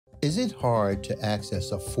Is it hard to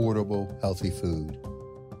access affordable, healthy food?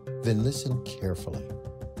 Then listen carefully.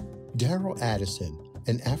 Darrell Addison,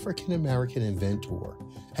 an African-American inventor,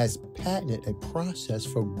 has patented a process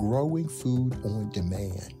for growing food on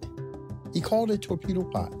demand. He called it Torpedo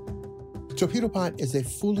Pot. Torpedo Pot is a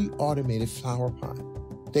fully automated flower pot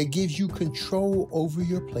that gives you control over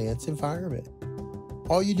your plant's environment.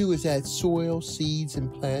 All you do is add soil, seeds,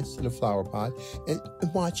 and plants to the flower pot and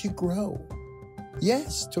watch it grow.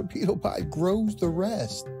 Yes, Torpedo Pot grows the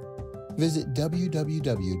rest. Visit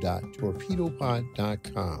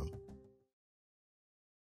www.torpedopot.com.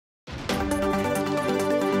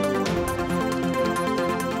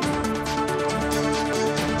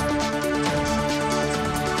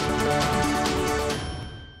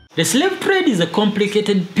 The slave trade is a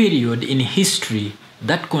complicated period in history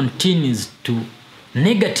that continues to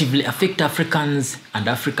negatively affect Africans and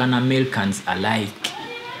African Americans alike.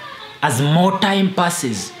 As more time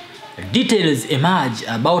passes, details emerge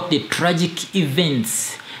about the tragic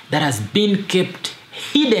events that has been kept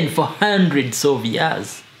hidden for hundreds of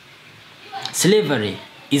years. Slavery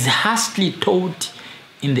is harshly taught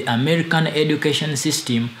in the American education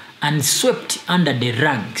system and swept under the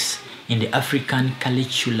rugs in the African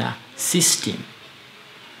curricular system.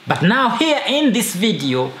 But now here in this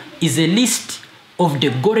video is a list of the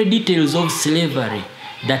gory details of slavery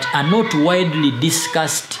that are not widely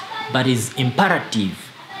discussed but is imperative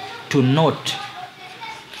to note.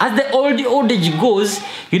 As the old adage goes,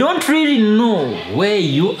 you don't really know where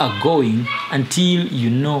you are going until you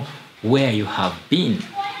know where you have been.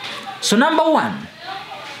 So number one,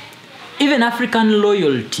 even African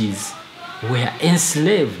loyalties were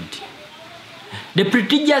enslaved. The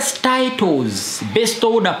prestigious titles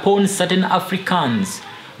bestowed upon certain Africans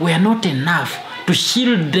were not enough to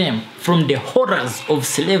shield them from the horrors of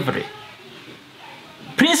slavery.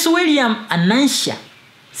 Prince William Anansia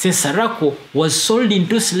Sensarako was sold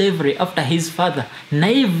into slavery after his father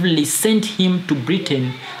naively sent him to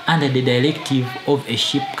Britain under the directive of a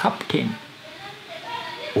ship captain.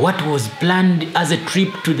 What was planned as a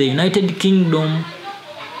trip to the United Kingdom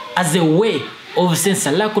as a way of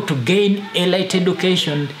Sensarako to gain elite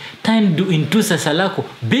education turned into Sensarako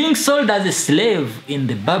being sold as a slave in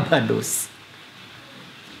the Barbados.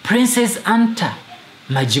 Princess Anta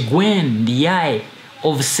Majigwen Ndiaye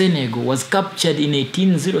of Senegal was captured in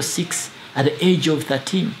 1806 at the age of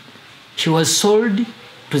 13. She was sold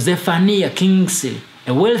to Zephaniah Kingsley,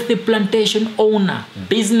 a wealthy plantation owner,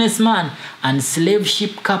 businessman, and slave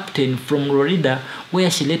ship captain from Florida, where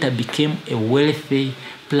she later became a wealthy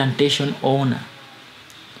plantation owner.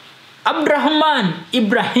 Abdurrahman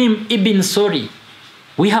Ibrahim Ibn Sori,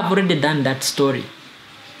 we have already done that story.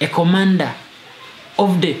 A commander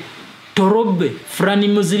of the Torobe Frani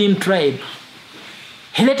Muslim tribe.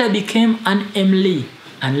 He later became an emir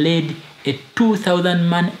and led a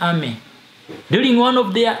 2,000-man army. During one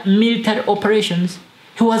of their military operations,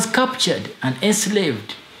 he was captured and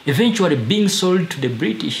enslaved, eventually being sold to the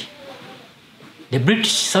British. The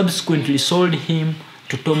British subsequently sold him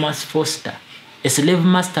to Thomas Foster, a slave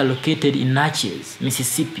master located in Natchez,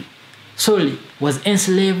 Mississippi. Sori was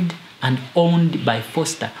enslaved and owned by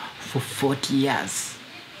Foster for 40 years.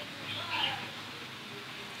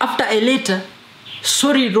 After a letter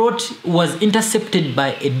Sori wrote was intercepted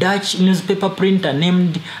by a Dutch newspaper printer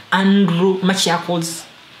named Andrew Machakos.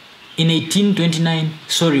 In 1829,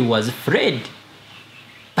 Sori was freed,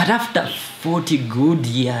 but after 40 good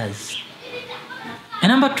years.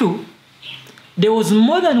 And number two, there was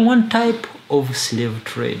more than one type of slave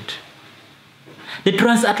trade. The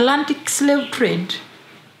transatlantic slave trade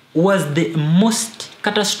was the most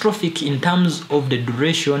catastrophic in terms of the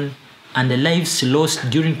duration and the lives lost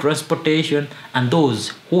during transportation and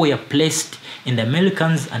those who were placed in the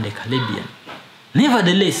Americas and the Caribbean.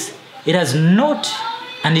 Nevertheless, it's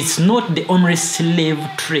not the only slave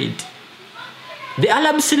trade. The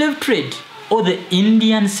Arab slave trade or the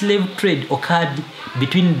Indian slave trade occurred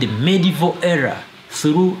between the medieval era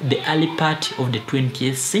through the early part of the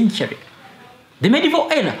 20th century. The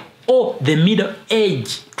medieval era or the Middle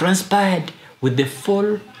Age transpired with the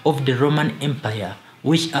fall of the Roman Empire,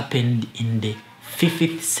 which happened in the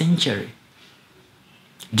 5th century.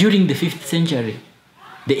 During the 5th century,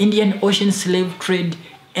 the Indian Ocean slave trade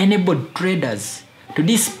enabled traders to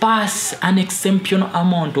disperse an exceptional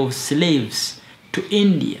amount of slaves to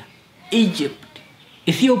India, Egypt,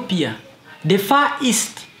 Ethiopia, the Far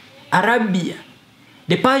East, Arabia,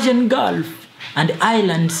 the Persian Gulf, and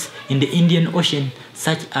islands in the Indian Ocean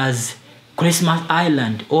such as Christmas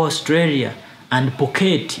Island, Australia, and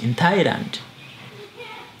Phuket in Thailand.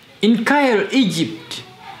 In Cairo, Egypt,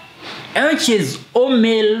 Elches or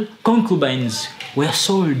male concubines were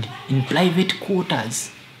sold in private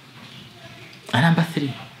quarters. And number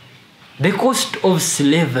 3, the cost of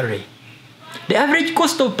slavery. The average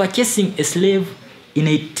cost of purchasing a slave in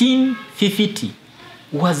 1850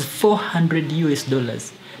 was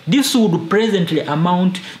 $400. This would presently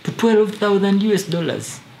amount to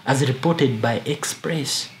 $12,000 as reported by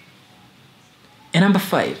Express. And number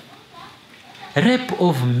 5, rape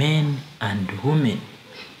of men and women.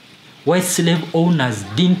 While slave owners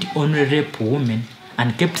didn't only rape women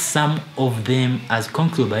and kept some of them as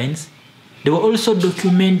concubines, they were also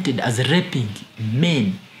documented as raping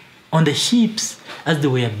men on the ships as they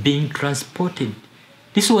were being transported.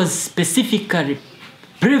 This was specifically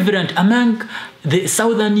prevalent among the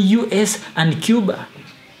southern US and Cuba.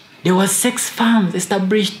 There were sex farms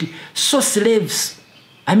established so slave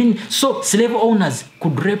owners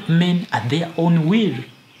could rape men at their own will.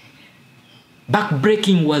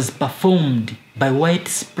 Backbreaking was performed by white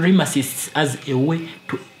supremacists as a way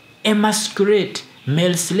to emasculate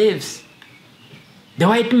male slaves. The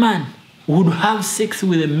white man would have sex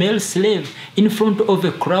with a male slave in front of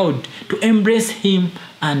a crowd to embrace him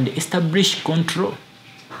and establish control.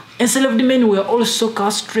 Enslaved men were also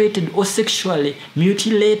castrated or sexually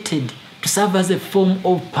mutilated to serve as a form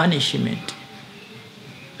of punishment.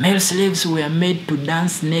 Male slaves were made to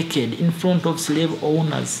dance naked in front of slave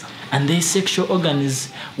owners, and their sexual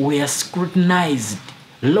organs were scrutinized,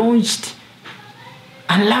 launched,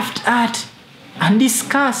 and laughed at, and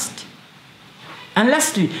discussed. And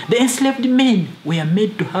lastly, the enslaved men were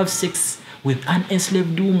made to have sex with an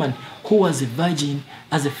enslaved woman who was a virgin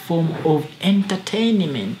as a form of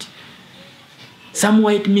entertainment. Some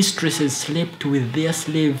white mistresses slept with their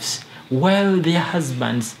slaves while their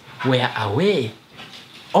husbands were away.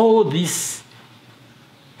 All this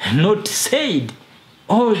not said,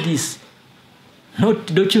 all this not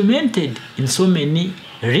documented in so many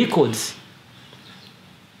records.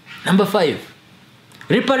 Number 5,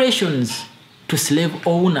 reparations to slave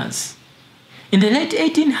owners. In the late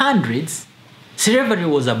 1800s, slavery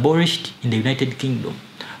was abolished in the United Kingdom.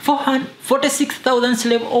 46,000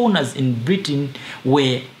 slave owners in Britain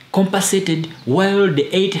were compensated, while the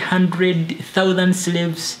 800,000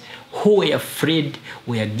 slaves who were freed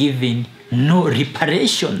were given no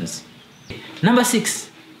reparations. Number 6,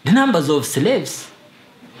 the numbers of slaves.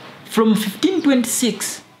 From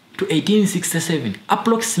 1526 to 1867,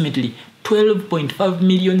 approximately 12.5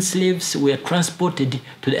 million slaves were transported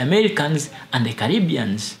to the Americas and the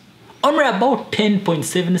Caribbeans. Only about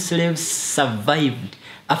 10.7 slaves survived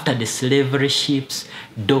after the slavery ships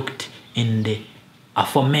docked in the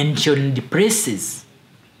aforementioned places.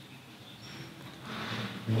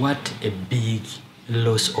 What a big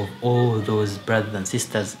loss of all those brothers and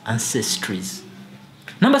sisters' ancestries.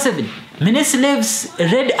 Number 7, many slaves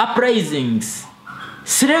led uprisings.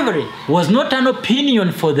 Slavery was not an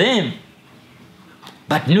opinion for them,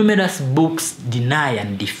 but numerous books deny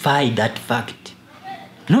and defy that fact.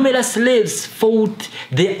 Numerous slaves fought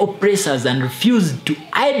their oppressors and refused to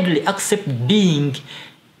idly accept being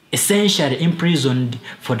essentially imprisoned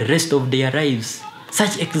for the rest of their lives.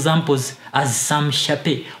 Such examples as Sam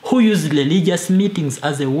Shape, who used religious meetings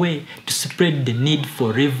as a way to spread the need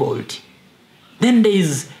for revolt. Then there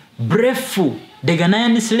is Brefu, the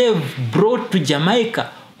Ghanaian slave brought to Jamaica,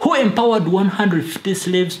 who empowered 150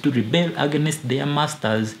 slaves to rebel against their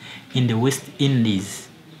masters in the West Indies.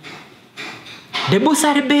 The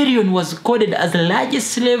Busa Rebellion was coded as the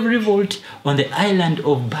largest slave revolt on the island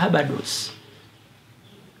of Barbados.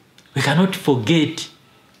 We cannot forget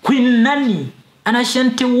Queen Nanny, an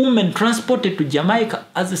Ashanti woman transported to Jamaica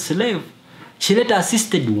as a slave. She later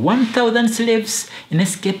assisted 1,000 slaves in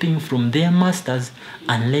escaping from their masters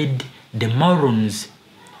and led the Maroons,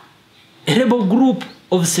 a rebel group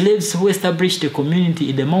of slaves who established a community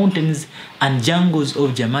in the mountains and jungles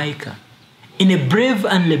of Jamaica. In a brave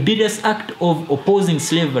and liberating act of opposing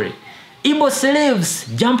slavery, Igbo slaves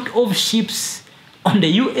jumped off ships on the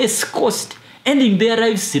US coast, ending their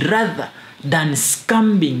lives rather than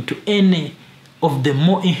succumbing to any of the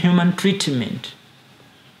more inhuman treatment.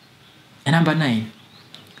 And number 9,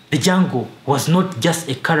 the jungle was not just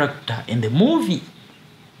a character in the movie.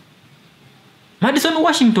 Madison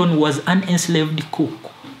Washington was an enslaved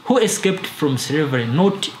cook who escaped from slavery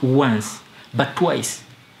not once but twice.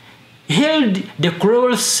 He held the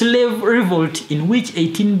cruel slave revolt in which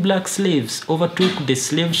 18 black slaves overtook the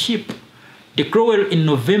slave ship. The cruel in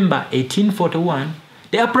November 1841,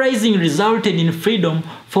 the uprising resulted in freedom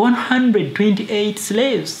for 128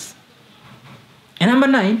 slaves. And number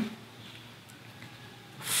 9,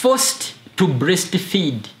 forced to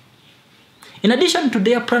breastfeed. In addition to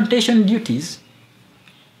their plantation duties,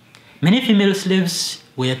 many female slaves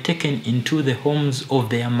were taken into the homes of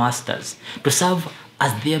their masters to serve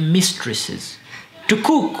as their mistresses, to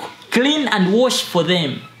cook, clean, and wash for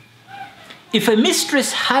them. If a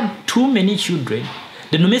mistress had too many children,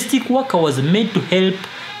 the domestic worker was made to help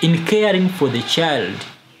in caring for the child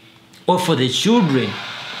or for the children.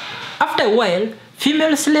 After a while,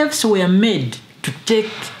 female slaves were made to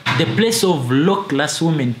take the place of low-class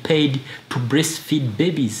women paid to breastfeed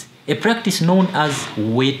babies, a practice known as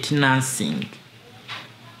wet nursing.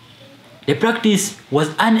 The practice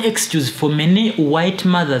was an excuse for many white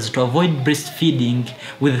mothers to avoid breastfeeding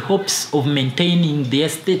with hopes of maintaining their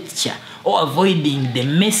stature or avoiding the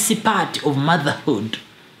messy part of motherhood.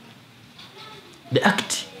 The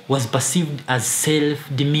act was perceived as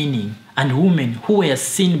self-demeaning, and women who were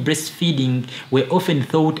seen breastfeeding were often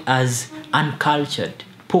thought as uncultured,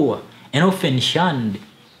 poor, and often shunned.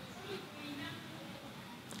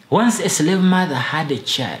 Once a slave mother had a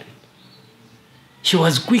child, she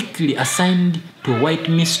was quickly assigned to a white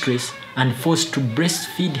mistress and forced to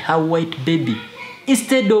breastfeed her white baby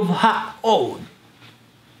instead of her own.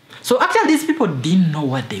 So actually these people didn't know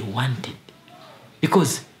what they wanted.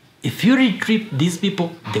 Because if you treat these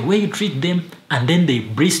people the way you treat them and then they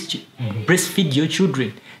breastfeed your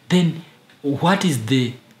children, then what is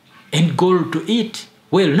the end goal to it?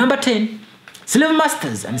 Well, number 10, slave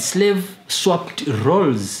masters and slave swapped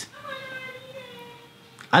roles.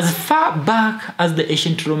 As far back as the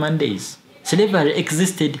ancient Roman days, slavery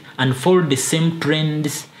existed and followed the same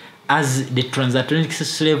trends as the transatlantic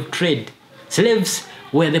slave trade. Slaves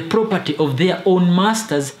were the property of their own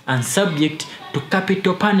masters and subject to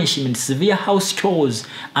capital punishment, severe house chores,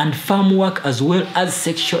 and farm work, as well as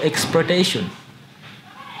sexual exploitation.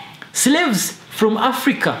 Slaves from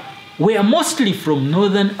Africa were mostly from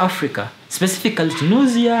northern Africa, specifically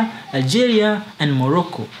Tunisia, Algeria, and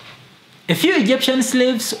Morocco. A few Egyptian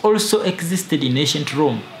slaves also existed in ancient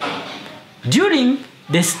Rome. During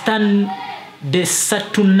the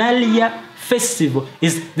Saturnalia festival,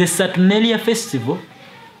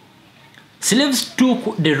 slaves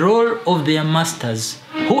took the role of their masters,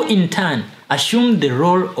 who in turn assumed the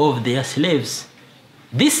role of their slaves.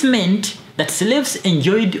 This meant that slaves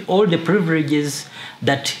enjoyed all the privileges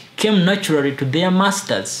that came naturally to their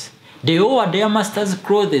masters. They wore their masters'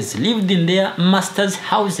 clothes, lived in their masters'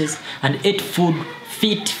 houses, and ate food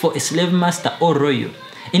fit for a slave master or royal.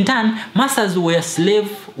 In turn, masters wore slave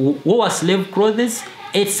clothes,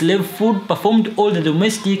 ate slave food, performed all the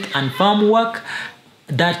domestic and farm work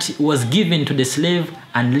that was given to the slave,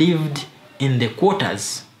 and lived in the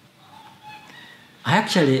quarters. I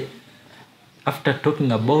actually, after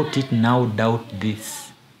talking about it, now doubt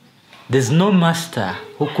this. There's no master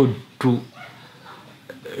who could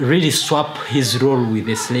really swap his role with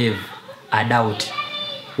a slave. I doubt.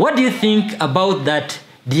 What do you think about that,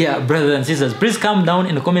 dear brothers and sisters? Please come down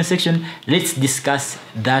in the comment section. Let's discuss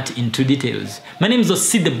that into details. My name is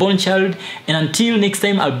Osie The Born Child, and until next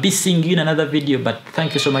time, I'll be seeing you in another video. But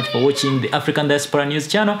thank you so much for watching the African Diaspora News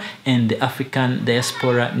channel and the African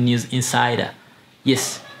Diaspora News Insider.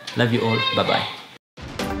 Yes, love you all. Bye-bye.